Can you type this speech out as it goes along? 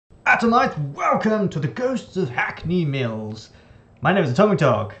Atomites, welcome to the Ghosts of Hackney Mills. My name is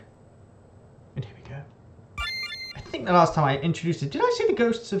Atomite. And here we go. I think the last time I introduced it, did I say the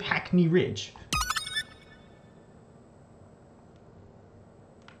Ghosts of Hackney Ridge?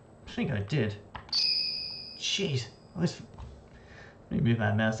 I think I did. Jeez. Let me move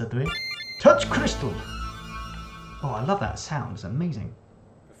my mouse out of the way. Touch crystal! Oh, I love that sound. It's amazing.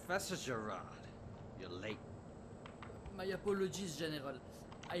 Professor Gerard, you're late. My apologies, General.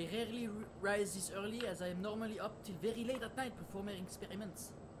 I rarely rise this early as I am normally up till very late at night performing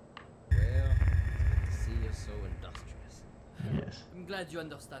experiments. Well, it's good to see you're so industrious. Yes. I'm glad you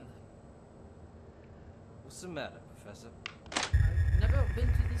understand. What's the matter, Professor? I've never been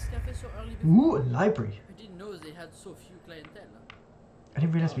to this cafe so early before. Ooh, a library. I didn't know they had so few clientele. I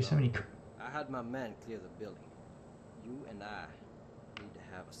didn't realize there'd be so many. I had my men clear the building. You and I need to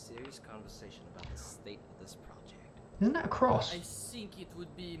have a serious conversation about the state of this project. Isn't that a cross? I think it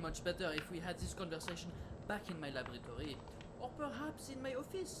would be much better if we had this conversation back in my laboratory. Or perhaps in my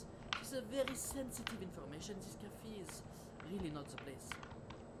office. It's a very sensitive information. This cafe is really not the place.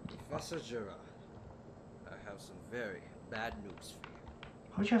 Professor Gerard, I have some very bad news for you.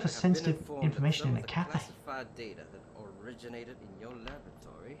 Why would you have a sensitive information in a cafe? Classified data that originated in your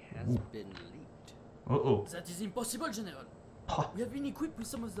laboratory has been leaked. Uh-oh. That is impossible, General. Oh. We have been equipped with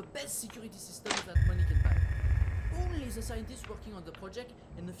some of the best security systems that money can buy. Only the scientists working on the project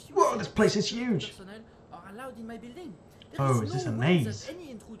and a few Whoa, this place is huge. personnel are allowed in my building. Oh, is this a maze? That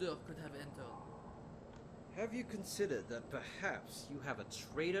any intruder could have entered. Have you considered that perhaps you have a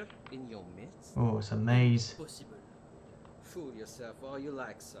traitor in your midst? Oh, it's a maze. Possible. Fool yourself all you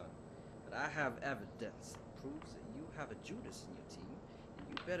like, son. But I have evidence that proves that you have a Judas in your team, and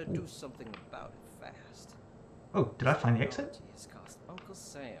you better do something about it fast. Oh, did I find the exit? Technology has cost Uncle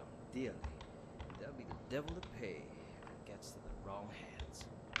Sam dearly, and there'll be the devil to pay if it gets to the wrong hands.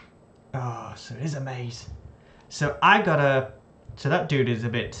 Oh, so it is a maze. So I gotta... So that dude is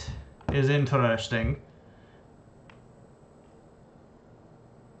is interesting.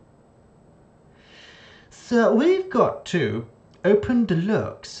 So we've got to open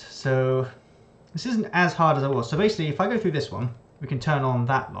deluxe. So this isn't as hard as I was. So basically, if I go through this one, we can turn on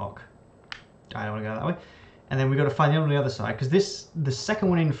that lock. I don't want to go that way. And then we've got to find the one on the other side, because the second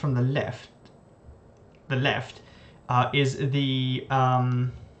one in from the left, is the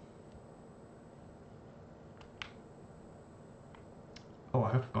oh, I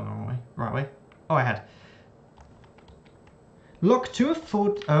hope I've gone the wrong way. Right way. Oh, I had. Lock 2 of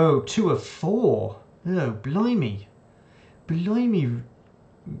 4. Oh, 2 of 4. Oh, blimey. Blimey.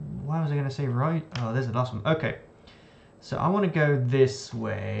 Why was I going to say right? Oh, there's the last one. Okay. So I want to go this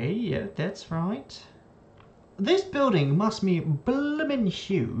way. Yeah, that's right. This building must be blimmin'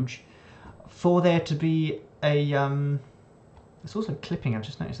 huge for there to be a it's also clipping, I've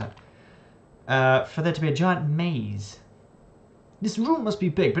just noticed that. For there to be a giant maze. This room must be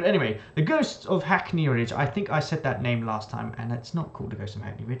big, but anyway, the Ghosts of Hackney Ridge. I think I said that name last time, and it's not called the Ghosts of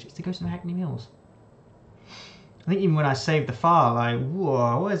Hackney Ridge, it's the Ghosts of Hackney Mills. I think even when I saved the file,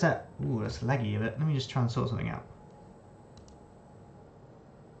 whoa, where's that? Ooh, that's laggy a bit. Let me just try and sort something out.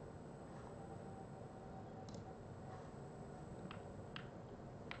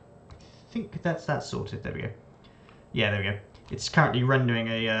 I think that's that sorted. There we go. Yeah, there we go. It's currently rendering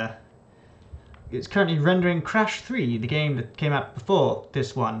a. It's currently rendering Crash 3, the game that came out before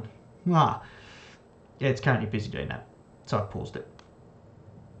this one. Ah, yeah, it's currently busy doing that, so I paused it.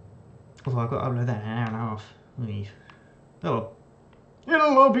 Although I've got to upload that in an hour and a half. Oh well,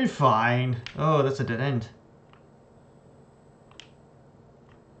 it'll all be fine. Oh, that's a dead end.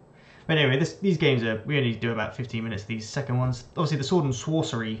 But anyway, these games are. We only do about 15 minutes. These second ones, obviously, the Sword and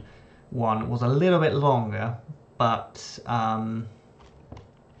Sorcery one was a little bit longer, but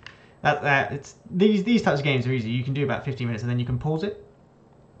it's these types of games are easy. You can do about 15 minutes and then you can pause it,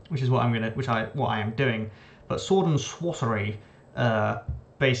 which is what I am doing. But Sword and Sorcery,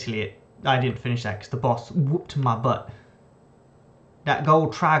 basically, I didn't finish that because the boss whooped my butt. That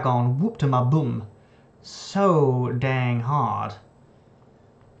gold Tragon whooped my bum so dang hard.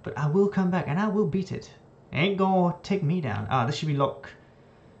 But I will come back and I will beat it. It ain't gonna take me down. Ah, this should be lock.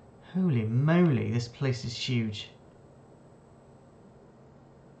 Holy moly, this place is huge.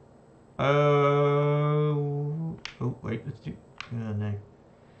 Oh wait, let's do. Oh no.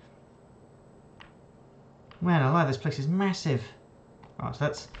 Man, I like this place is massive. Alright, so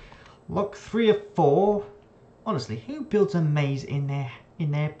that's lock 3 of 4. Honestly, who builds a maze in their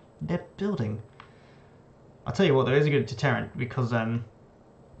building? I'll tell you what, there is a good deterrent because if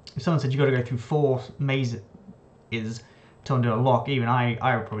someone said you got to go through 4 mazes to undo a lock, even I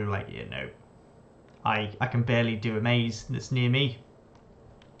would probably be like, yeah, no. I can barely do a maze that's near me.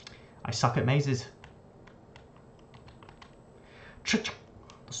 I suck at mazes. Ch-ch.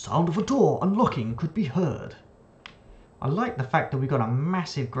 The sound of a door unlocking could be heard. I like the fact that we got a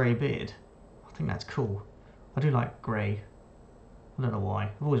massive grey beard. I think that's cool. I do like grey. I don't know why.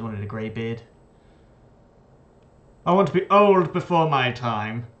 I've always wanted a grey beard. I want to be old before my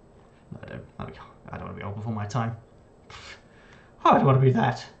time. No, I don't. I don't want to be old before my time. I don't want to be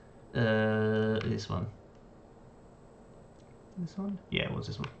that. This one. This one? Yeah, it was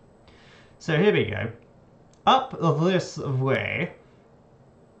this one. So here we go. Up this way.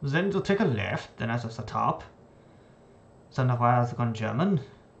 Then to take a left. Then as the top. So now why has it gone German?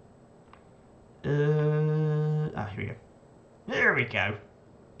 Here we go. Here we go.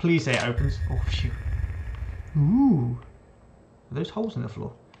 Please say it opens. Oh shoot. Ooh. Are those holes in the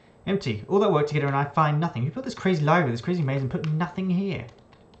floor? Empty. All that work together and I find nothing. You built this crazy library, this crazy maze and put nothing here.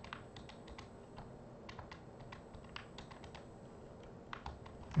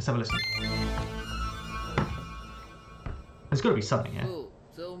 Let's have a listen. There's got to be something here. So,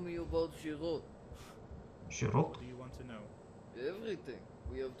 tell me about Giraud. Giraud? What do you want to know? Everything.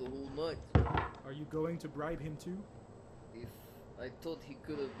 We have the whole night. Are you going to bribe him too? If I thought he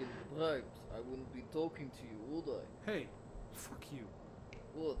could have been bribed, I wouldn't be talking to you, would I? Hey, fuck you.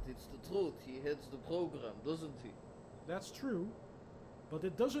 What? It's the truth. He heads the program, doesn't he? That's true, but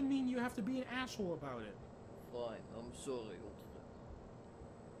it doesn't mean you have to be an asshole about it. Fine. I'm sorry, old friend.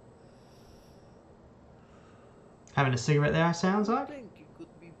 Having a cigarette there sounds I like? think he could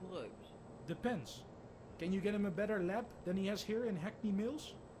be bribed. Depends. Can you get him a better lab than he has here in Hackney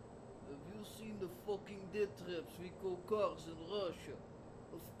Mills? Have you seen the fucking death traps we call cars in Russia?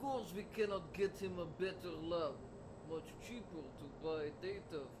 Of course we cannot get him a better lab. Much cheaper to buy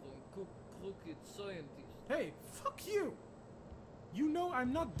data from crooked scientists. Hey, fuck you! You know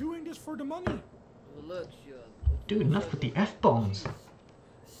I'm not doing this for the money. Relax, Jan. Of Dude, course enough I with the don't- F-bombs. Jeez.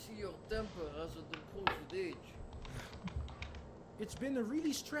 See, your temper hasn't improved with age. It's been a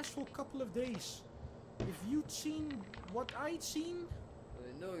really stressful couple of days. If you'd seen what I'd seen...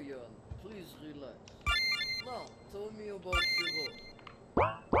 I know, Jan. Please relax. Now, tell me about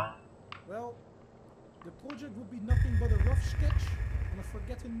Giraud. Well, the project would be nothing but a rough sketch on a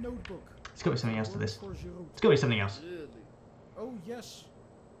forgotten notebook. There's got to be something else to this. For Giraud. There's got to be something else. Really? Oh yes.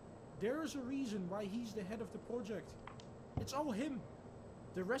 There is a reason why he's the head of the project. It's all him.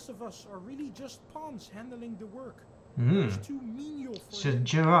 The rest of us are really just pawns handling the work. Hmm. It's too menial for So him.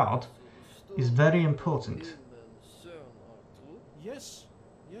 Gerard So is the very stories important. about him and CERN are true? Yes,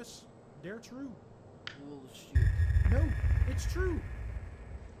 yes, they're true. Bullshit. No, it's true.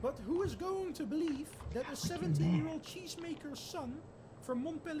 But who is going to believe that a 17-year-old cheesemaker's son from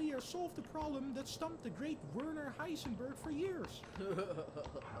Montpellier solved the problem that stumped the great Werner Heisenberg for years? How do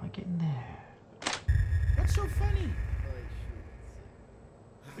I get in there? What's so funny? I shouldn't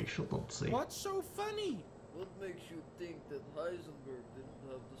say. We should not see. What's so funny? What makes you think that Heisenberg didn't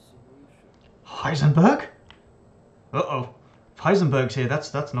have the solution? Heisenberg? Uh-oh. If Heisenberg's here,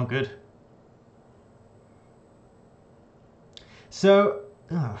 that's not good. So,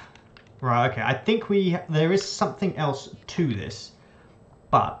 right, okay. I think there is something else to this,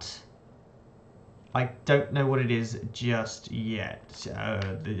 but I don't know what it is just yet. So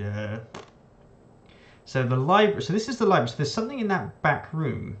the library. So this is the library. So there's something in that back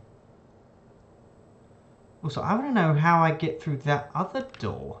room. Also, I want to know how I get through that other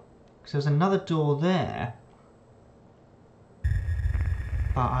door, because there's another door there.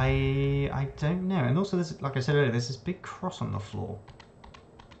 But I don't know. And also, there's, like I said earlier, there's this big cross on the floor.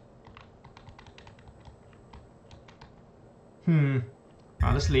 Right,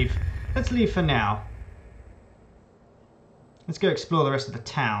 let's leave. Let's leave for now. Let's go explore the rest of the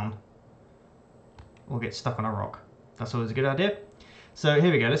town. Or get stuck on a rock. That's always a good idea. So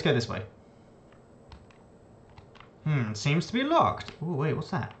here we go. Let's go this way. Seems to be locked. Oh, wait,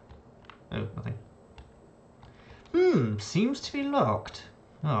 what's that? Oh, nothing. Seems to be locked.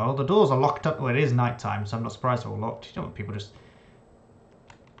 Oh, the doors are locked up. Well, it is night time, so I'm not surprised they're all locked. You don't want people just...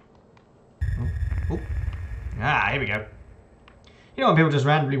 Oh. Ah, here we go. You don't want people just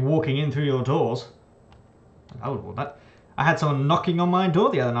randomly walking in through your doors. I would want that. I had someone knocking on my door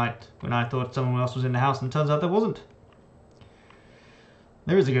the other night when I thought someone else was in the house, and it turns out there wasn't.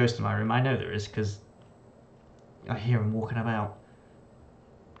 There is a ghost in my room. I know there is, because I hear him walking about.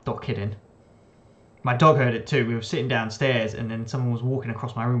 Not kidding. My dog heard it too. We were sitting downstairs and then someone was walking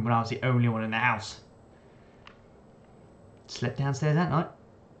across my room when I was the only one in the house. Slept downstairs that night.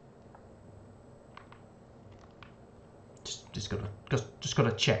 Just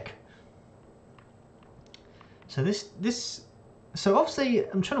gotta check. So so obviously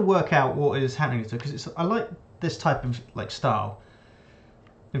I'm trying to work out what is happening to it, because I like this type of like style.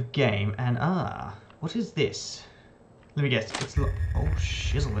 of game, and what is this? Let me guess. It's oh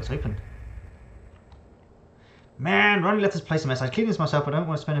shizzle, it's open. Man, Ronnie left this place a mess. I'd clean this myself, but I don't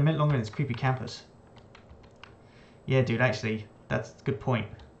want to spend a minute longer in this creepy campus. Yeah, dude, actually, that's a good point.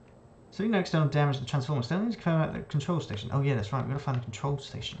 So no external damage to the transformer. Still need to confirm at the control station. Oh yeah, that's right. We've got to find the control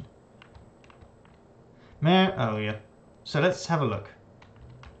station. Man, oh yeah. So let's have a look.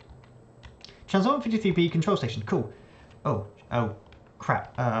 Transformer 53B control station. Cool. Oh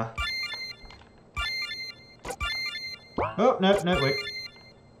crap. Oh no, wait.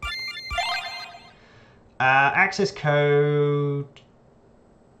 Access code.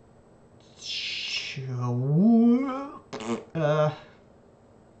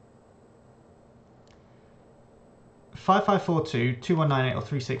 5542 2198 or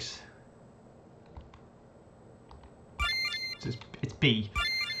 36. It's B.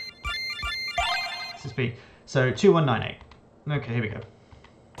 This is B. So 2198. Okay, here we go.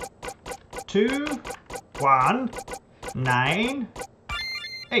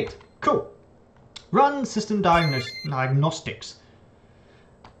 2198. Cool. Run system diagnostics.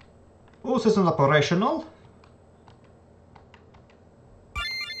 All systems operational.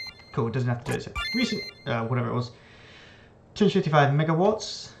 Cool, it doesn't have to do it. Recent, whatever it was. 255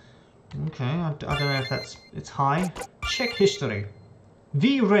 megawatts. Okay, I don't know if it's high. Check history.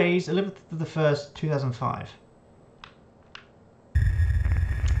 V-Rays, 11th of the 1st, 2005.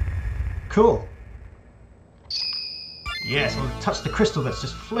 Cool. Yes, I'll touch the crystal that's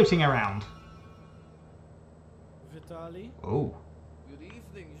just floating around. Vitali? Oh. Good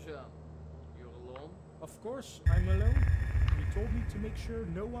evening, Jean. You're alone? Of course, I'm alone. You told me to make sure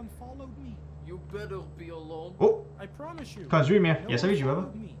no one followed me. You better be alone. Oh. I promise you. Can't read me. No Yes, I one read you over.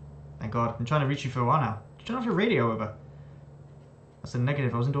 followed me. Thank God. I'm trying to reach you for a while now. Did you turn off your radio over? That's a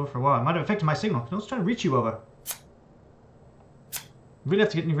negative. I was indoors for a while. It might have affected my signal. I was trying to reach you over. Really have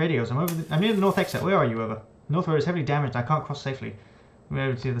to get new radios. I'm near the north exit. Where are you, over? North road is heavily damaged and I can't cross safely. I'm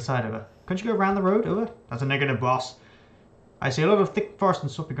over to the other side, over. Can't you go around the road, over? That's a negative, boss. I see a lot of thick forest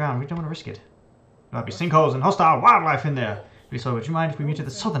and swampy ground. We don't want to risk it. There might be sinkholes and hostile wildlife in there. So would you mind if we meet at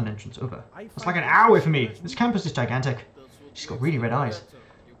the southern entrance, over? That's like an hour away from me. This campus is gigantic. She's got really red eyes.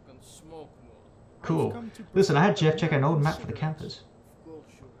 You can smoke more. Cool. Listen, I had Jeff check an old map for the campus. Of course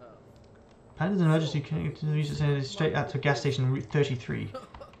you have. Planned as an emergency connected to the research center straight out to gas station Route 33.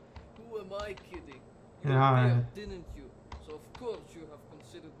 Who am I kidding? You Yeah, were there, didn't you? So of course you have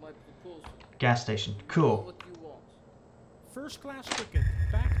considered my proposal. Gas station. You know Cool. what you want. First class ticket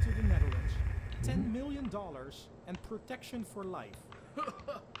back to the Netherlands. $10 million and protection for life.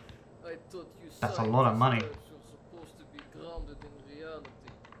 I thought you That's a lot of money. You're supposed to be grounded in reality.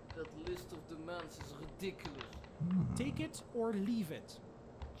 That list of demands is ridiculous. Take it or leave it.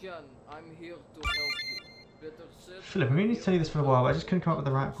 Jan, I'm here to help you. Better said. Philip, I meaning to tell you this for a while, but I just couldn't come up with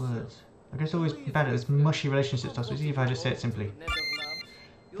the right words. I guess always bad at this mushy relationship stuff, so it's easy if I just say it simply.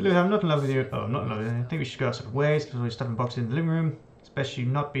 Philip, I'm not in love with you. Oh, I'm not in love with you. I think we should go our separate ways, because we're stuffing boxes in the living room. Especially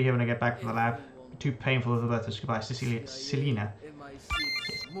not be here when I get back from the lab. Too painful of the birth of goodbye, Selina.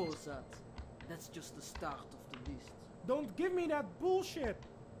 MI6, Mossad. That's just the start of the list. Don't give me that bullshit.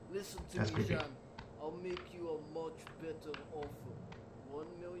 Listen to That's me, creepy. Jan. I'll make you a much better offer. $1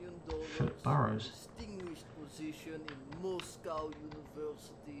 million, Philip Burrows. distinguished position in Moscow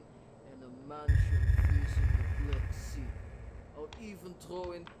University, and a mansion facing the Black Sea. I'll even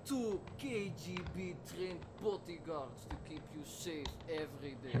throw in 2 KGB trained bodyguards to keep you safe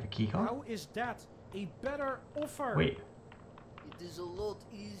every day. Have a key card? How is that a better offer? Wait, It is a lot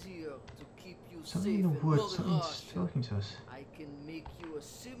easier to keep you something safe in the and woods, not something's rushed. talking to us. I can make you a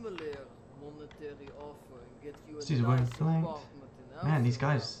similar monetary offer and get you a This is nice wearing blank. apartment in Man, these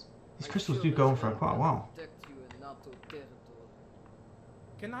Amsterdam. guys, these I'm crystals sure do the go on for firm quite a can while. protect you in NATO territory.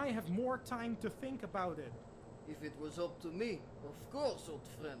 Can I have more time to think about it? If it was up to me, of course, old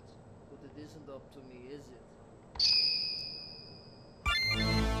friend. But it isn't up to me, is it?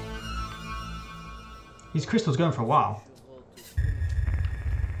 These crystals going for a while. Your road to finish.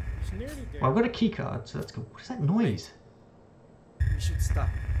 It's nearly there. Well, I've got a key card, so let's go. What is that noise? We should stop.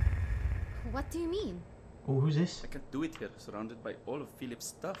 What do you mean? Oh, who's this? I can't do it here, surrounded by all of Philip's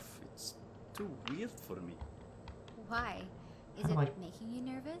stuff. It's too weird for me. Why? Is How do it I- making you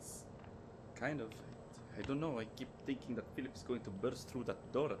nervous? Kind of. I don't know. I keep thinking that Philip is going to burst through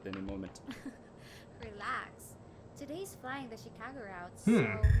that door at any moment. Relax. Today's flying the Chicago route, so Hmm.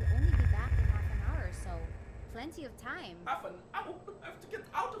 we'll only be back in half an hour or so. Plenty of time. Half an hour? I have to get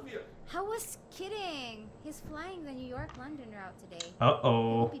out of here! I was kidding. He's flying the New York-London route today. He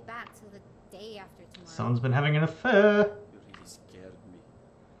Uh-oh. won't be back till the day after tomorrow. Someone's been having an affair. You really scared me.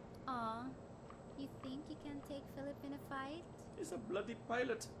 Aw. You think you can take Philip in a fight? He's a bloody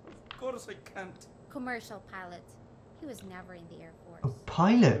pilot. Of course I can't. Commercial pilot. He was never in the Air A Force.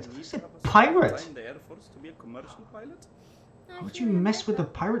 pilot? You I need said to have a pirate. time in the Air Force to be a commercial pilot? Not Why would if you you're in mess with the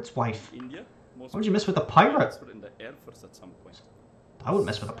America. pirate's wife? In India, most Why would you mess with a pilots pirate? were in the Air Force at some point. I wouldn't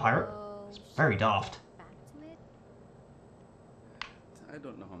mess with a pirate. It's very daft. Back to it. I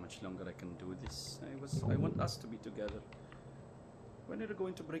don't know how much longer I can do this. I want us to be together. When are you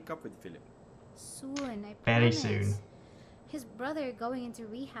going to break up with Philip? Soon, I Very promise. soon. His brother going into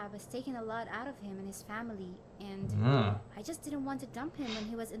rehab has taken a lot out of him and his family, and Ah. I just didn't want to dump him when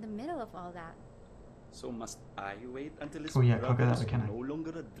he was in the middle of all that. So must I wait until his Oh yeah, can't go brother that is way, can I? no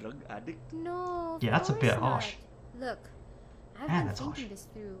longer a drug addict? No, of Yeah, that's a bit course not. harsh. Look, I've Man, been that's thinking harsh. this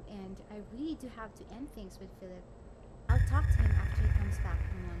through, and I really do have to end things with Philip. I'll talk to him after he comes back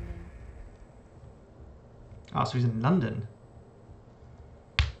from London. Oh, so he's in London.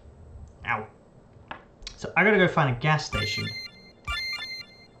 Ow. So I gotta go find a gas station.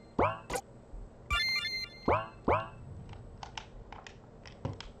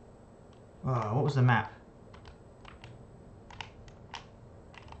 Oh, what was the map?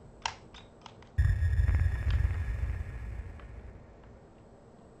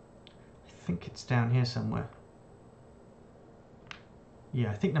 I think it's down here somewhere.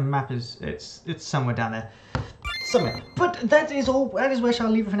 Yeah, I think the map is it's somewhere down there. Somewhere. But that is all. That is where shall I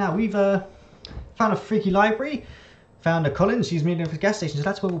leave it for now. We've found a freaky library, found a Collins. She's meeting up at the gas station, so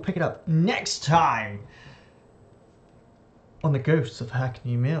that's where we'll pick it up next time on the Ghosts of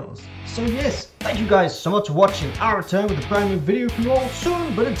Hackney Mills. So yes, thank you guys so much for watching. I'll return with a brand new video for you all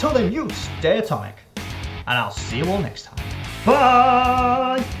soon. But until then, you stay atomic, and I'll see you all next time.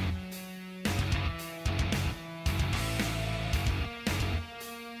 Bye.